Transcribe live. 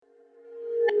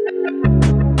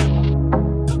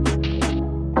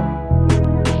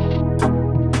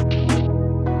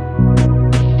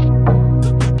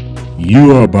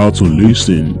You are about to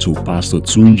listen to Pastor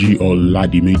Tunji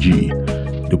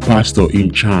Oladimeji, the pastor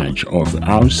in charge of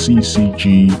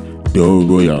RCCG The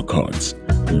Royal Court.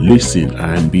 Listen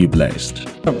and be blessed.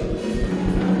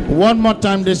 One more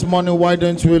time this morning, why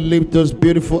don't we lift those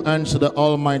beautiful hands to the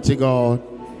Almighty God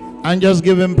and just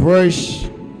give Him praise,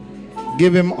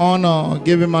 give Him honor,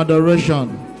 give Him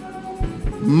adoration,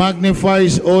 magnify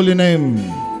His holy name,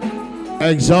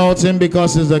 exalt Him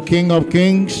because He's the King of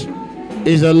Kings,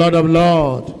 He's the Lord of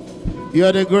Lords. You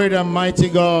are the great and mighty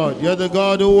God. You are the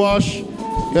God who was, you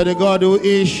are the God who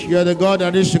is, you are the God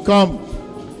that is to come.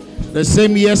 The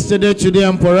same yesterday, today,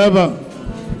 and forever.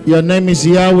 Your name is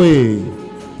Yahweh.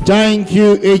 Thank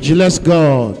you, ageless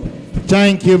God.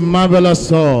 Thank you,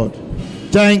 marvelous God.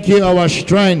 Thank you, our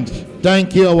strength.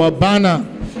 Thank you, our banner.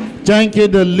 Thank you,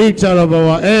 the lifter of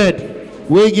our head.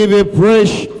 We give you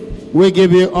praise. We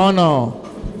give you honor.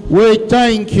 We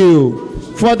thank you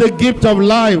for the gift of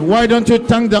life. Why don't you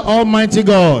thank the Almighty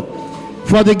God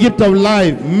for the gift of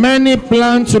life? Many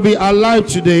plan to be alive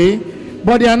today,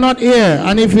 but they are not here.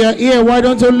 And if you are here, why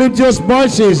don't you lift your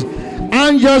voices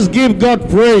and just give God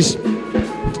praise?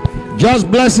 Just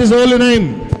bless His holy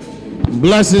name.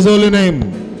 Bless His holy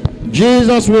name.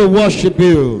 Jesus, will worship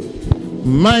you.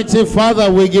 Mighty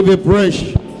Father, we give you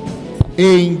praise.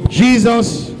 In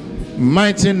Jesus'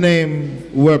 mighty name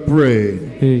we pray.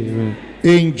 Amen.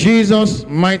 In Jesus'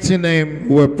 mighty name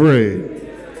we pray.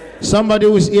 Somebody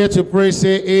who is here to pray,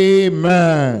 say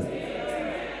amen.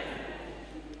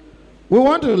 We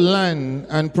want to learn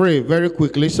and pray very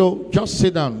quickly, so just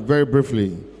sit down very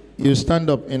briefly. You stand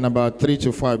up in about 3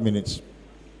 to 5 minutes.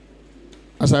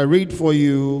 As I read for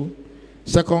you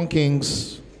 2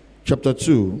 Kings chapter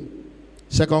 2.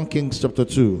 2 Kings chapter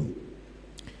 2.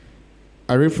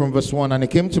 I read from verse 1. And it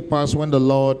came to pass when the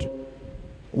Lord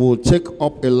will take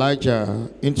up Elijah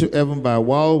into heaven by a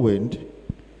whirlwind,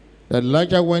 that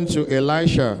Elijah went to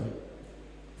Elisha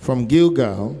from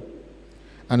Gilgal.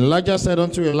 And Elijah said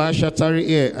unto Elisha, tarry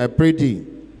here, I pray thee,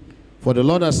 for the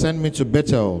Lord has sent me to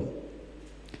Bethel.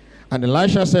 And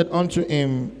Elisha said unto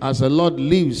him, as the Lord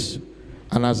lives,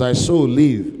 and as thy soul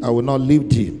live, I will not leave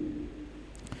thee.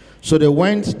 So they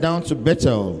went down to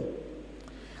Bethel.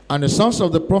 And the sons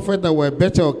of the prophet that were at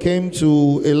Bethel came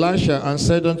to Elisha and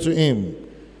said unto him,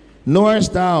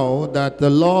 knowest thou that the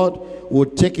Lord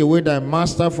would take away thy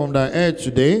master from thy head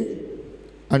today?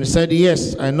 And he said,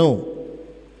 yes, I know.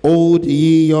 Hold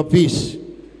ye your peace.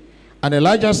 And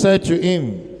Elijah said to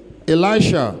him,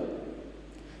 Elisha,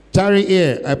 tarry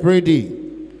here, I pray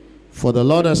thee, for the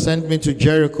Lord has sent me to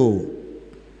Jericho.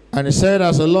 And he said,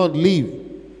 as the Lord live,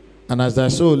 and as thy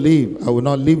soul live, I will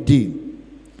not leave thee.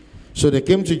 So they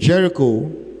came to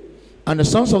Jericho, and the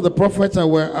sons of the prophets that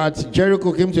were at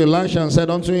Jericho came to Elisha and said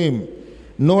unto him,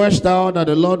 knowest thou that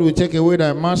the Lord will take away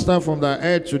thy master from thy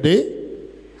head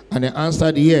today? And he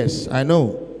answered, yes, I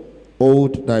know.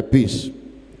 Hold thy peace.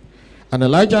 And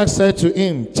Elijah said to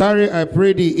him, tarry, I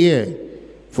pray thee here,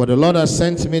 for the Lord has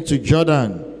sent me to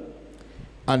Jordan.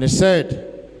 And he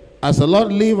said, as the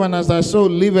Lord live and as thy soul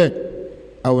liveth,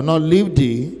 I will not leave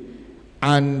thee.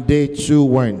 And they two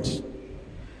went.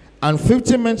 And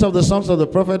 50 men of the sons of the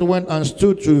prophet went and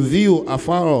stood to view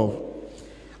afar off.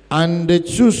 And the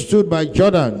two stood by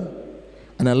Jordan.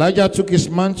 And Elijah took his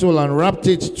mantle and wrapped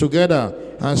it together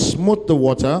and smote the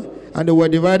water, and they were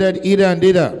divided hither and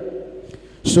thither.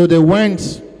 So they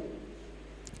went,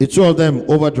 the two of them,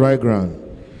 over dry ground.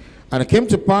 And it came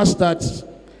to pass that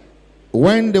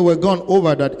when they were gone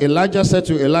over, that Elijah said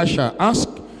to Elisha, ask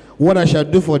what I shall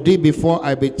do for thee before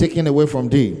I be taken away from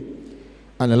thee.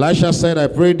 And Elisha said, I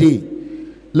pray thee,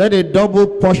 let a double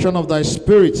portion of thy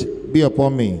spirit be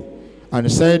upon me. And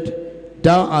he said,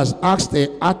 thou hast asked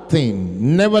a hard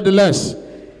thing. Nevertheless,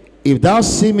 if thou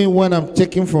see me when I'm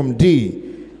taken from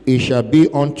thee, it shall be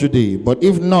unto thee. But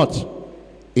if not,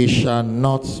 it shall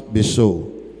not be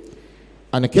so.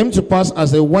 And it came to pass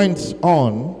as they went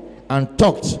on and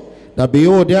talked, that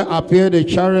behold, there appeared a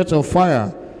chariot of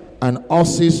fire and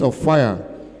horses of fire,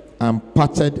 and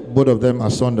parted both of them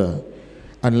asunder.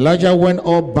 And Elijah went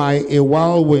up by a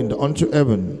whirlwind unto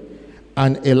heaven,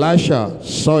 and Elisha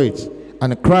saw it,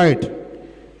 and cried,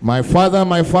 my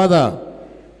father,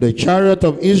 the chariot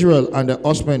of Israel and the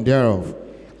horsemen thereof.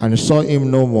 And he saw him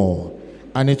no more.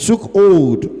 And he took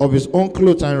hold of his own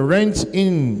clothes and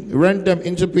rent them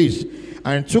into pieces.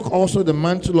 And he took also the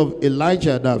mantle of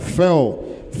Elijah that fell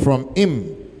from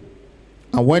him,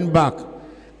 and went back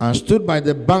and stood by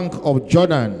the bank of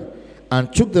Jordan,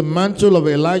 and took the mantle of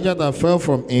Elijah that fell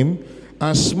from him,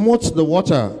 and smote the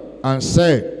water, and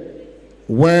said,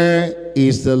 where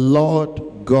is the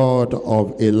Lord God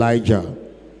of Elijah?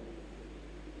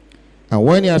 And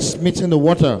when he had smitten the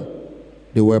water,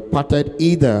 They were parted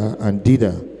hither and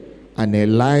thither, and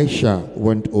Elisha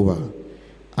went over.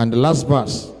 And the last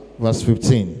verse, verse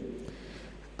 15.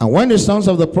 And when the sons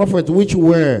of the prophet which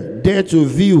were there to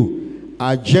view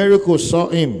at Jericho saw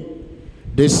him,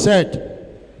 they said,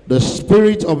 the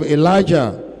spirit of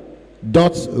Elijah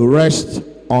doth rest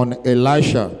on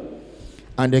Elisha.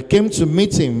 And they came to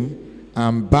meet him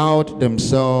and bowed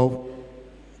themselves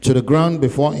to the ground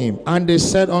before him. And they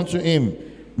said unto him,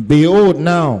 behold,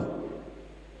 now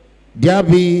there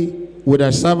be with thy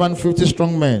servant 50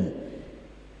 strong men.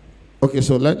 Okay,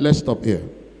 so let's stop here.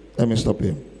 Let me stop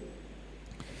here.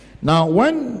 Now,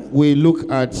 when we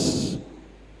look at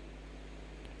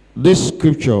this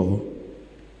scripture,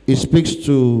 it speaks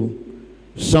to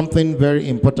something very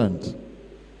important.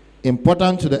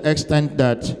 Important to the extent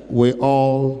that we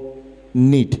all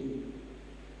need.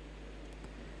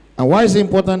 And why is it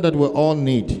important that we all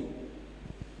need?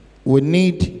 We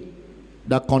need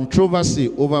that controversy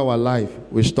over our life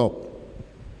will stop.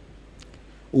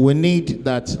 We need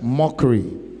that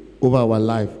mockery over our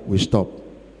life will stop.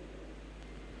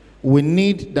 We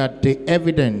need that the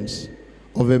evidence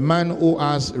of a man who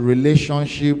has a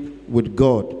relationship with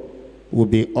God will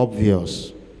be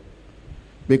obvious.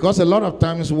 Because a lot of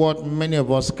times what many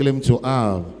of us claim to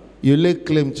have, you lay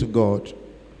claim to God,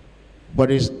 but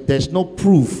there's no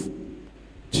proof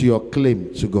to your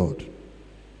claim to God.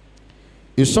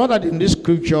 You saw that in this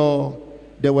scripture,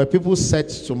 there were people set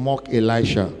to mock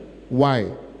Elisha.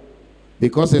 Why?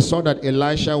 Because they saw that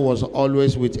Elisha was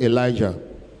always with Elijah.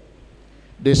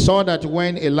 They saw that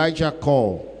when Elijah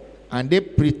called, and they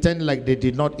pretend like they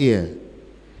did not hear.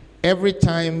 Every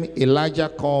time Elijah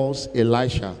calls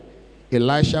Elisha,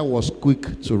 Elisha was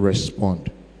quick to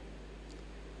respond.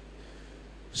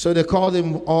 So they called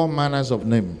him all manners of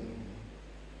names.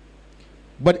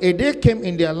 But a day came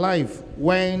in their life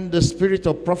when the spirit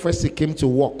of prophecy came to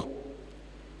work.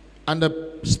 And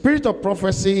the spirit of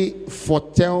prophecy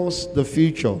foretells the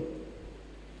future.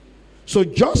 So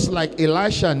just like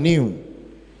Elisha knew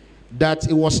that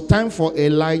it was time for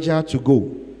Elijah to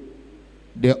go,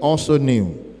 they also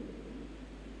knew.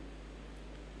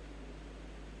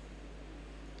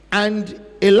 And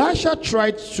Elisha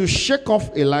tried to shake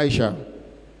off Elijah.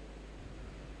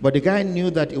 But the guy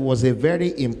knew that it was a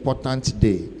very important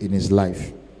day in his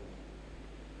life.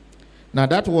 Now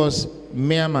that was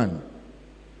mere man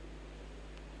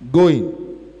going.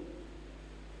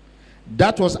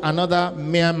 That was another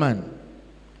mere man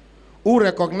who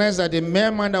recognized that the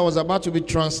mere man that was about to be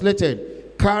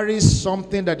translated carries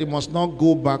something that he must not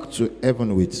go back to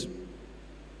heaven with.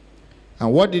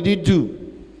 And what did he do?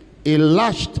 He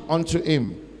lashed unto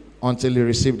him until he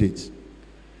received it.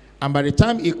 And by the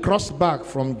time he crossed back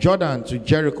from Jordan to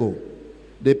Jericho,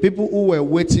 the people who were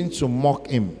waiting to mock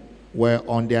him were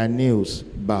on their knees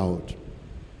bowed.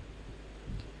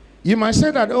 You might say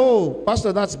that, oh,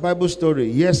 Pastor, that's Bible story.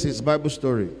 Yes, it's Bible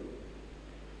story.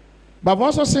 But I've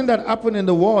also seen that happen in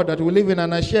the world that we live in,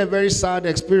 and I share a very sad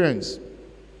experience.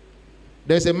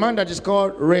 There's a man that is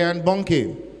called Ryan Bonke,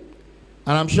 and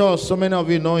I'm sure so many of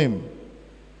you know him.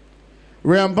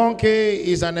 Ryan Bonke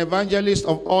is an evangelist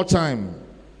of all time.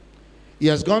 He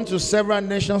has gone to several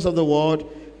nations of the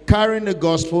world, carrying the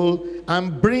gospel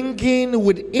and bringing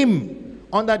with him,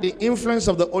 under the influence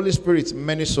of the Holy Spirit,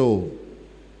 many souls.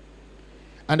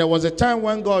 And there was a time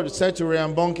when God said to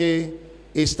Ryan Bonke,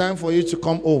 it's time for you to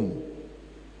come home.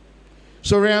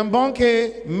 So Ryan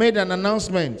Bonke made an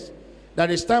announcement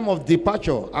that his time of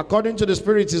departure, according to the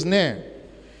Spirit, is near.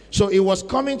 So he was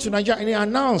coming to Nigeria, and he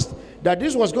announced that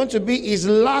this was going to be his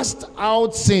last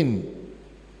outing.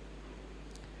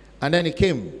 And then he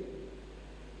came.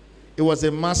 It was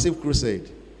a massive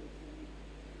crusade.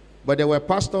 But there were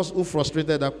pastors who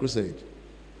frustrated that crusade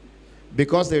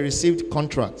because they received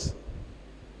contracts.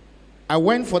 I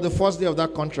went for the first day of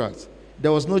that contract.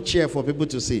 There was no chair for people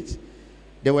to sit.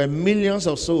 There were millions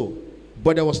or so,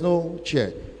 but there was no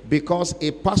chair because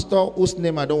a pastor whose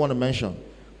name I don't want to mention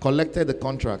collected the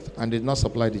contract and did not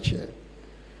supply the chair.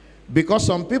 Because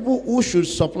some people who should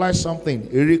supply something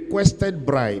requested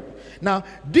bribe. Now,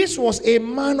 this was a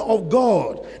man of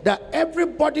God that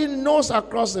everybody knows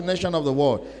across the nation of the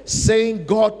world, saying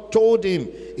God told him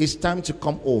it's time to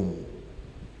come home.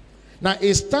 Now,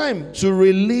 it's time to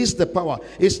release the power.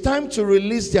 It's time to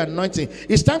release the anointing.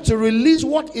 It's time to release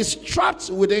what is trapped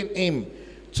within him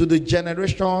to the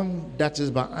generation that is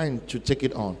behind to take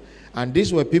it on. And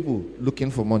these were people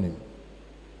looking for money.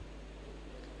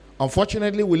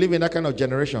 Unfortunately, we live in that kind of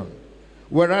generation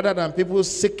where rather than people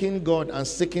seeking God and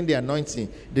seeking the anointing,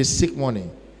 they seek money.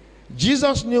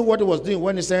 Jesus knew what he was doing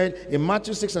when he said in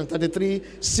Matthew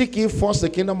 6:33, seek ye first the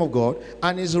kingdom of God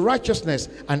and his righteousness,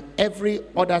 and every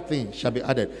other thing shall be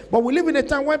added. But we live in a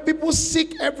time when people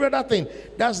seek every other thing.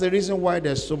 That's the reason why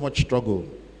there's so much struggle.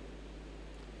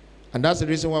 And that's the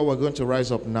reason why we're going to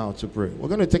rise up now to pray. We're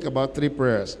going to take about 3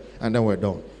 prayers and then we're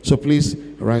done. So please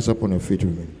rise up on your feet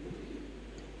with me.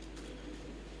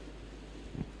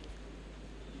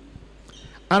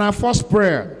 And our first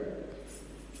prayer,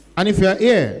 and if you're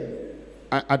here,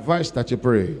 I advise that you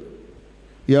pray.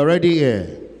 You're already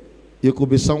here. You could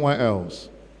be somewhere else.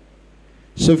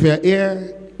 So if you're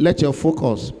here, let your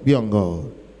focus be on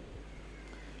God.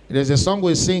 There's a song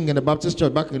we sing in the Baptist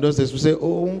church back in those days. We say,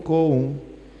 "Oh,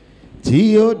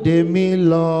 Tio de mi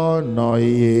lo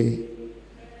noye,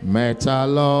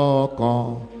 metalo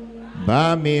kon,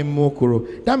 ba mi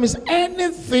mukuro." That means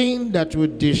anything that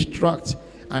would distract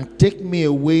and take me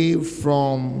away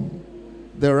from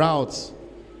the route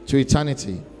to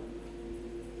eternity.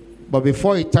 But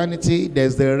before eternity,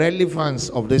 there's the relevance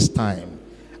of this time.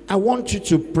 I want you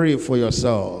to pray for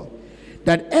yourself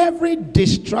that every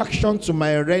distraction to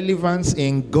my relevance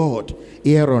in God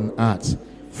here on earth,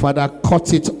 Father,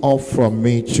 cut it off from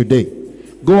me today.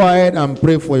 Go ahead and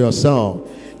pray for yourself.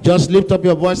 Just lift up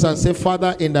your voice and say,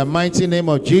 Father, in the mighty name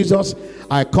of Jesus,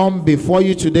 I come before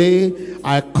you today.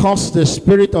 I curse the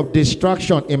spirit of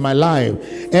distraction in my life.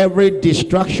 Every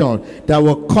distraction that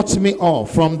will cut me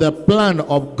off from the plan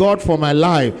of God for my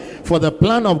life, for the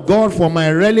plan of God for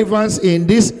my relevance in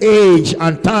this age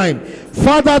and time.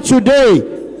 Father,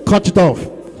 today, cut it off.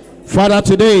 Father,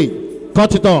 today,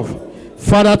 cut it off.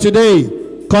 Father, today,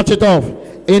 cut it off.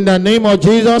 In the name of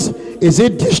Jesus, is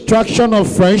it distraction of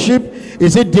friendship?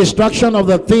 Is it distraction of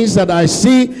the things that I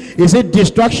see? Is it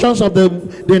distractions of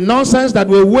the nonsense that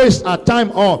we waste our time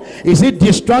on? Is it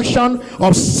distraction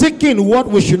of seeking what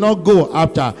we should not go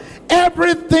after?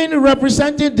 Everything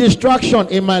representing distraction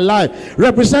in my life,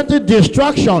 representing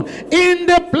distraction in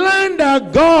the plan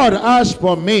that God has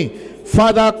for me,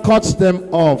 Father, cut them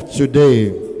off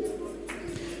today.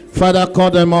 Father,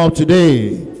 cut them off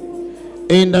today.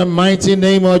 In the mighty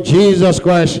name of Jesus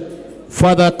Christ,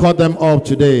 Father, cut them off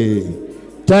today.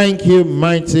 Thank you,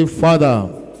 mighty Father.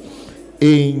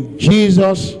 In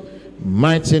Jesus'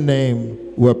 mighty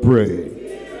name we pray.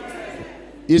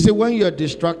 You see, when you're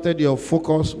distracted, your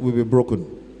focus will be broken.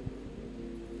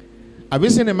 Have you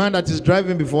seen a man that is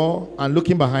driving before and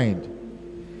looking behind?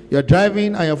 You're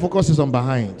driving and your focus is on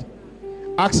behind.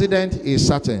 Accident is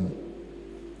certain.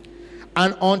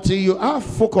 And until you have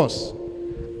focus,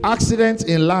 accident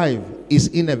in life is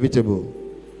inevitable.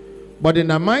 But in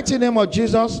the mighty name of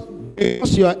Jesus,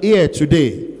 because you are here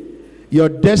today, your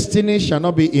destiny shall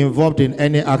not be involved in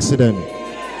any accident.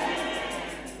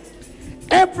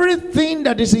 Everything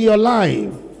that is in your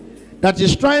life that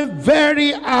is trying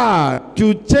very hard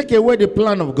to take away the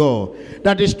plan of God,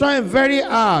 that is trying very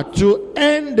hard to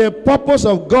end the purpose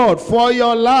of God for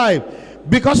your life,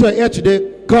 because you are here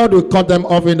today, God will cut them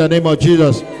off in the name of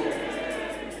Jesus.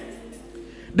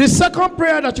 The second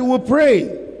prayer that you will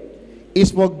pray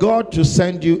is for God to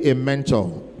send you a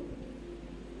mentor.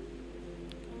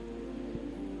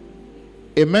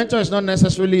 A mentor is not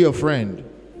necessarily your friend.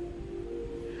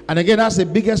 And again, that's the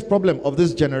biggest problem of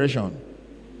this generation.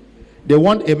 They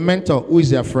want a mentor who is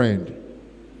their friend.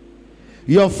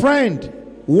 Your friend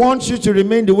wants you to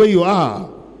remain the way you are.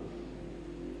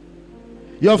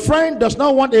 Your friend does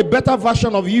not want a better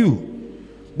version of you,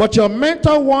 but your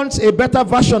mentor wants a better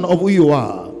version of who you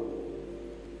are.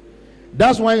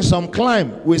 That's why in some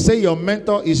climb we say your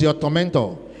mentor is your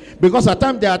tormentor, because at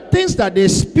times there are things that they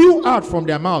spew out from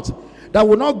their mouth that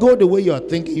will not go the way you are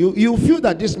thinking. You feel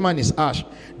that this man is harsh,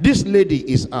 this lady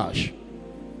is harsh,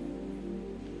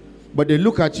 but they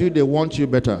look at you, they want you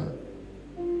better.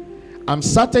 I'm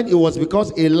certain it was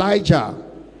because Elijah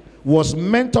was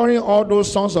mentoring all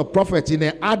those sons of prophets in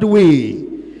a hard way.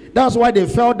 That's why they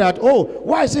felt that, oh,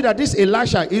 why is it that this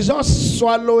Elisha is just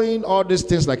swallowing all these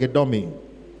things like a dummy?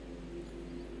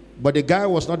 But the guy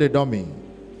was not a dummy.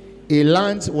 He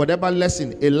learned whatever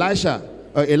lesson Elijah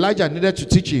needed to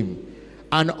teach him.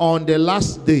 And on the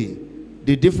last day,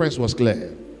 the difference was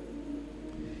clear.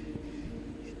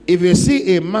 If you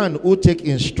see a man who takes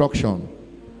instruction,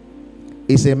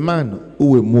 is a man who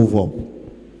will move up.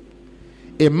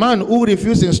 A man who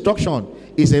refuses instruction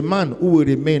is a man who will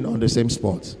remain on the same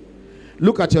spot.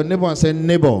 Look at your neighbor and say,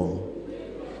 neighbor.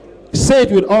 Say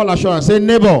it with all assurance. Say,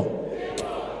 neighbor.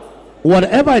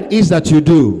 Whatever it is that you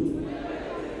do,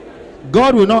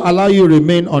 God will not allow you to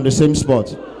remain on the same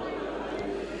spot.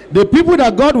 The people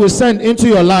that God will send into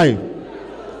your life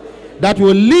that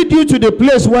will lead you to the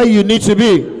place where you need to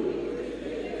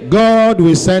be, God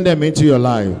will send them into your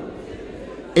life.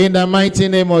 In the mighty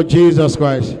name of Jesus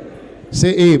Christ.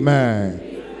 Say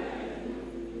amen.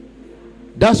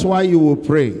 That's why you will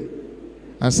pray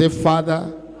and say,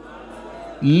 Father,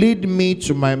 lead me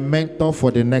to my mentor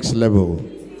for the next level,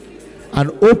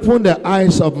 and open the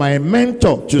eyes of my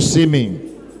mentor to see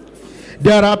me.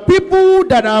 There are people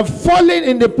that are falling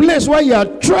in the place where you are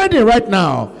treading right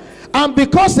now, and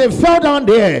because they fell down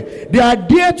there, they are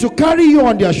there to carry you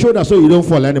on their shoulders so you don't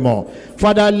fall anymore.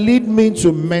 Father, lead me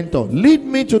to mentor. Lead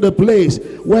me to the place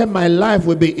where my life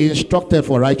will be instructed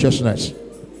for righteousness.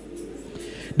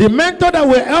 The mentor that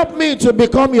will help me to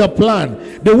become your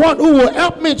plan, the one who will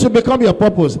help me to become your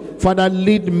purpose. Father,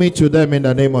 lead me to them in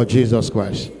the name of Jesus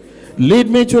Christ. Lead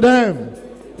me to them.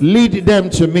 Lead them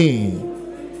to me.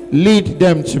 Lead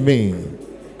them to me.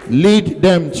 Lead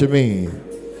them to me.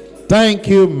 Thank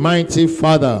you, mighty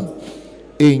Father.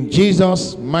 In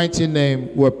Jesus' mighty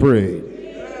name we pray.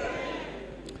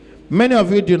 Many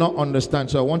of you do not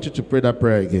understand, so I want you to pray that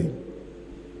prayer again.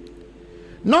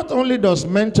 Not only does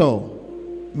mentor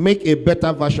make a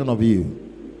better version of you,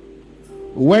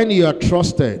 when you are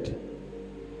trusted,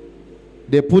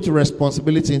 they put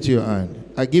responsibility into your hand.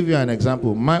 I give you an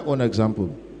example, my own example.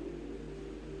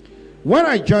 When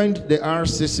I joined the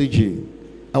RCCG,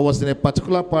 I was in a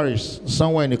particular parish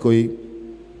somewhere in Ikoyi.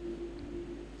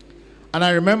 And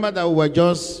I remember that we were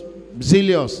just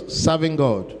zealous, serving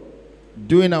God,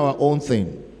 doing our own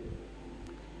thing.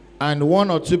 And one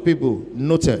or two people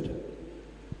noted.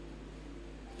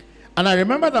 And I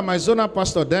remember that my zonal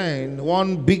pastor then,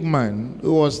 one big man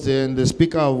who was the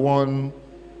speaker of one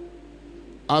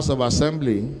house of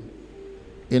assembly,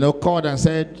 called and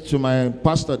said to my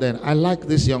pastor then, I like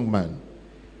this young man,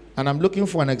 and I'm looking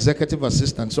for an executive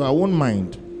assistant, so I won't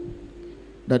mind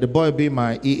that the boy be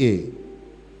my EA.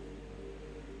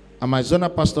 And my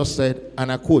zonal pastor said,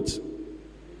 and I quote,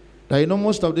 that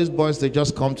most of these boys, they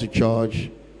just come to church.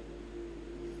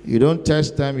 You don't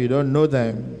test them, you don't know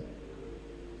them.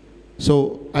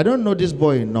 So I don't know this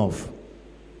boy enough,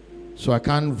 so I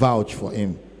can't vouch for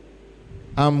him.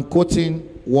 I'm quoting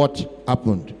what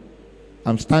happened.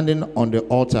 I'm standing on the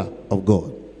altar of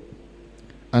God.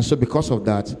 And so because of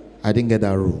that, I didn't get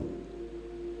that role.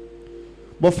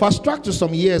 But fast track to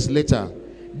some years later,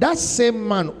 that same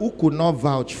man who could not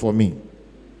vouch for me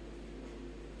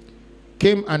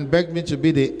came and begged me to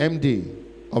be the MD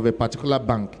of a particular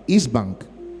bank, East Bank.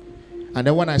 And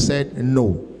then when I said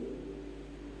no,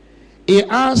 he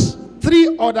asked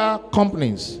 3 other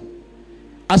companies.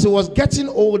 As he was getting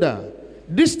older,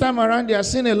 this time around, they are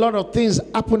seeing a lot of things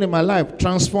happen in my life,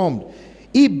 transformed.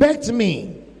 He begged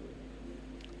me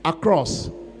across.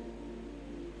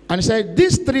 And he said,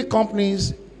 these 3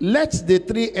 companies, let the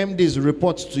 3 MDs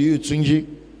report to you, Tunji.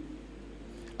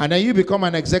 And then you become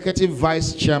an executive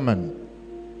vice chairman.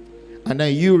 And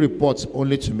then you report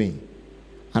only to me.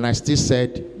 And I still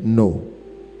said no.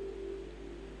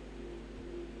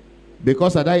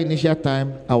 Because at that initial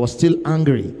time, I was still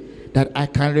angry that I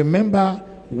can remember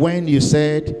when you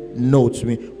said no to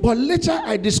me. But later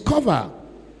I discover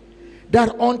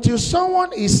that until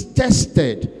someone is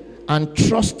tested and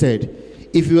trusted,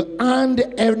 if you hand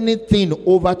anything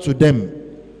over to them,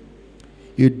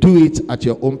 you do it at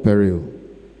your own peril.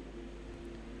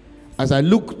 As I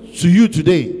look to you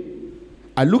today,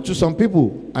 I look to some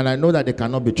people and I know that they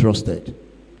cannot be trusted.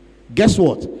 Guess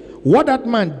what? What that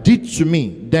man did to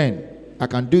me then, I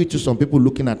can do it to some people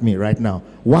looking at me right now.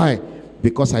 Why?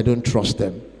 Because I don't trust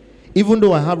them. Even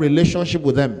though I have relationship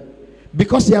with them.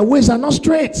 Because their ways are not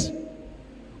straight.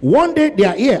 One day they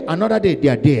are here, another day they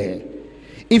are there.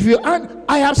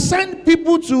 I have sent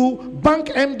people to bank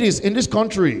MDs in this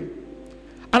country.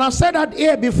 And I've said that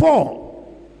here before.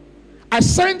 I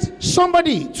sent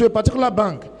somebody to a particular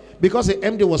bank because the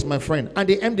MD was my friend. And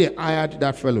the MD hired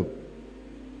that fellow.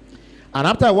 And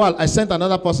after a while, I sent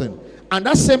another person. And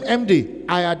that same MD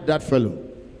hired that fellow.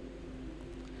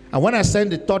 And when I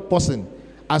sent the third person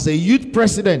as a youth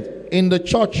president in the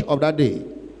church of that day,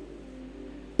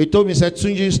 he told me, he said,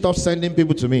 Tunji, stop sending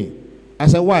people to me. I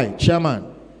said, why?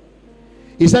 Chairman.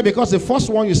 He said, because the first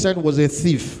one you sent was a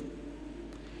thief.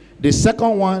 The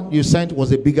second one you sent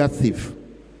was a bigger thief.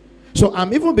 So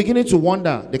I'm even beginning to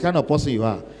wonder the kind of person you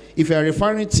are. If you are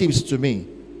referring thieves to me,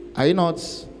 are you not?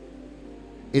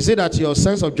 Is it that your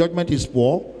sense of judgment is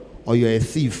poor, or you're a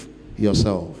thief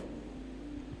yourself?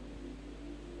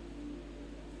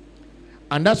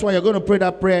 And that's why you're going to pray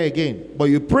that prayer again. But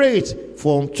you pray it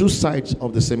from 2 sides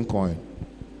of the same coin.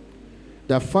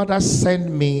 The Father,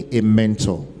 send me a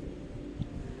mentor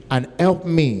and help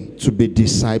me to be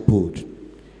discipled.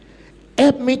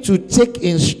 Help me to take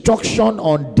instruction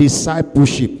on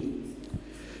discipleship,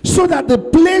 so that the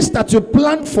place that you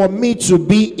plan for me to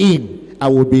be in, I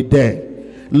will be there.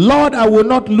 Lord, I will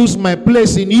not lose my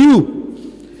place in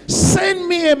you. Send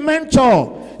me a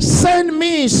mentor. Send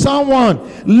me someone.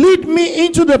 Lead me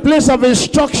into the place of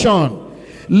instruction.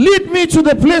 Lead me to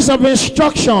the place of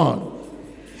instruction.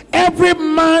 Every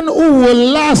man who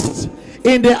will last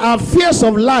in the affairs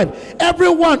of life,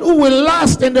 everyone who will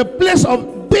last in the place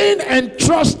of being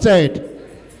entrusted,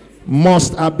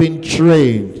 must have been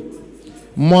trained.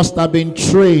 Must have been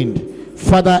trained.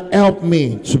 Father, help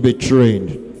me to be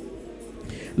trained.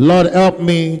 Lord, help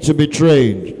me to be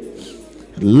trained.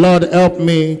 Lord, help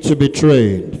me to be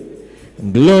trained.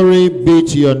 Glory be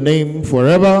to your name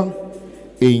forever.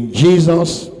 In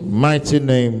Jesus' mighty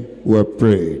name we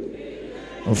pray.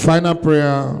 And final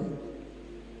prayer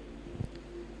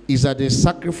is that the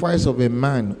sacrifice of a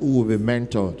man who will be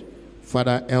mentored.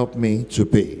 Father, help me to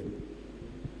pay.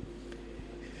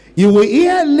 You will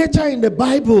hear later in the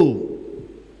Bible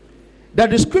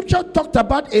that the scripture talked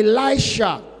about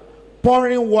Elisha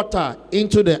pouring water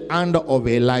into the hand of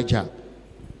Elijah.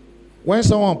 When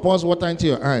someone pours water into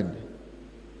your hand,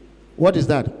 what is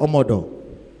that? Omodo.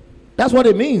 That's what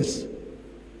it means.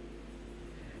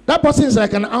 That person is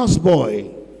like an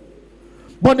houseboy.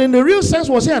 But in the real sense,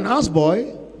 was he an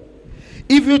houseboy?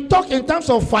 If you talk in terms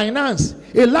of finance,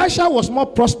 Elisha was more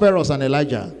prosperous than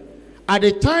Elijah. At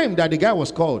the time that the guy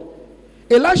was called,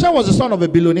 Elisha was the son of a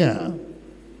billionaire.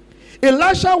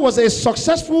 Elisha was a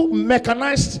successful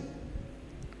mechanized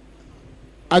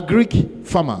Greek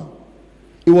farmer.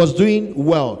 He was doing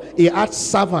well. He had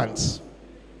servants.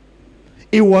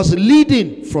 He was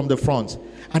leading from the front.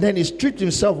 And then he stripped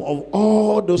himself of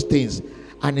all those things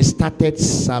and he started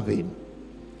serving.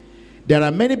 There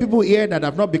are many people here that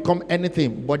have not become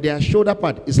anything, but their shoulder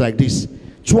pad is like this,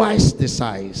 twice the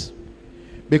size.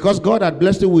 Because God had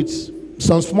blessed you with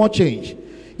some small change.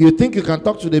 You think you can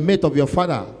talk to the mate of your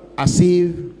father as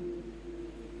if,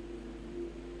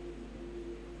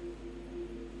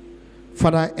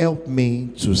 Father, help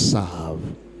me to serve.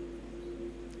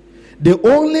 The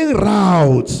only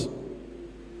route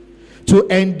to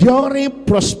enduring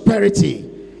prosperity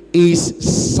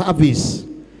is service.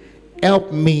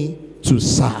 Help me to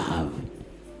serve.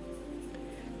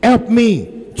 Help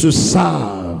me to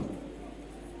serve.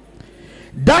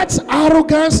 That's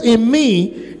arrogance in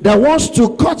me that wants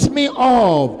to cut me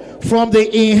off from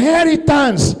the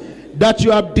inheritance that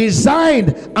you have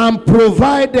designed and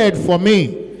provided for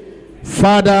me.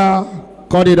 Father,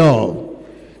 cut it off.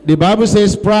 The Bible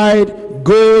says pride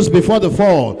goes before the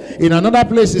fall. In another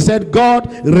place it said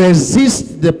God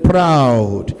resists the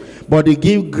proud, but he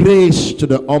gives grace to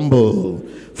the humble.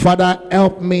 Father,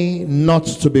 help me not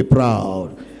to be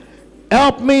proud.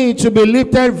 Help me to be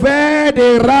lifted where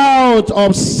the route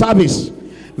of service.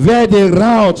 Where the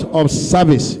route of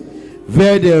service.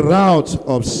 Where the route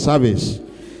of service.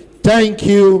 Thank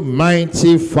you,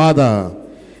 mighty Father.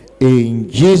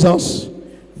 In Jesus'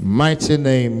 mighty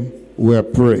name we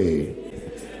pray.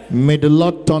 May the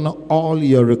Lord turn all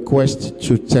your requests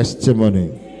to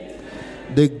testimony.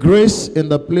 The grace in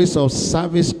the place of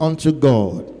service unto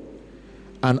God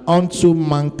and unto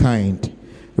mankind,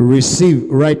 receive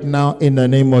right now in the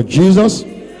name of Jesus.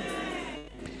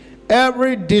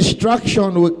 Every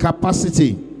distraction with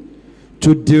capacity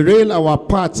to derail our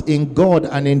path in God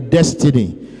and in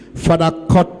destiny, Father,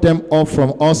 cut them off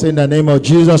from us in the name of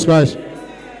Jesus Christ.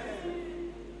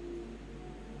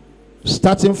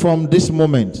 Starting from this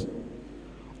moment,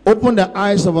 open the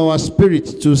eyes of our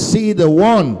spirit to see the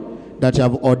one that you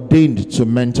have ordained to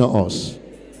mentor us,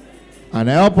 and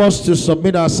help us to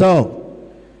submit ourselves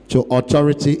to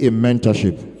authority in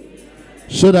mentorship,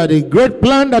 so that the great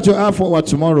plan that you have for our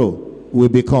tomorrow will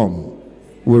become,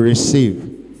 will receive,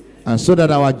 and so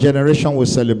that our generation will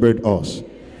celebrate us.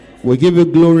 We give you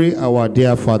glory, our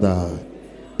dear Father.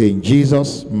 In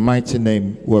Jesus' mighty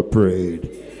name we prayed.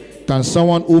 Can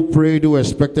someone who prayed, who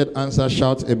expected answer,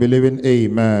 shout a believing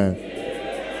amen?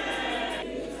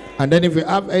 And then if you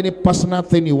have any personal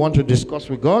thing you want to discuss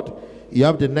with God, you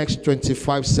have the next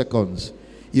 25 seconds.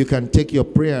 You can take your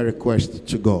prayer request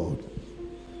to God.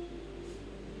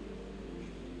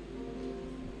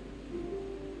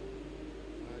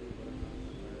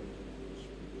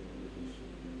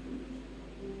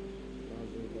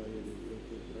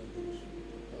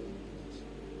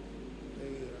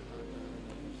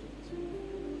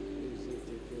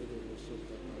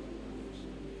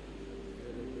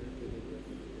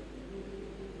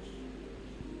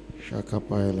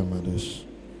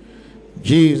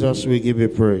 Jesus, we give you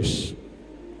praise.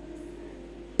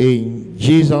 In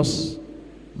Jesus'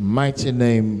 mighty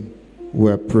name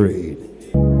we are prayed.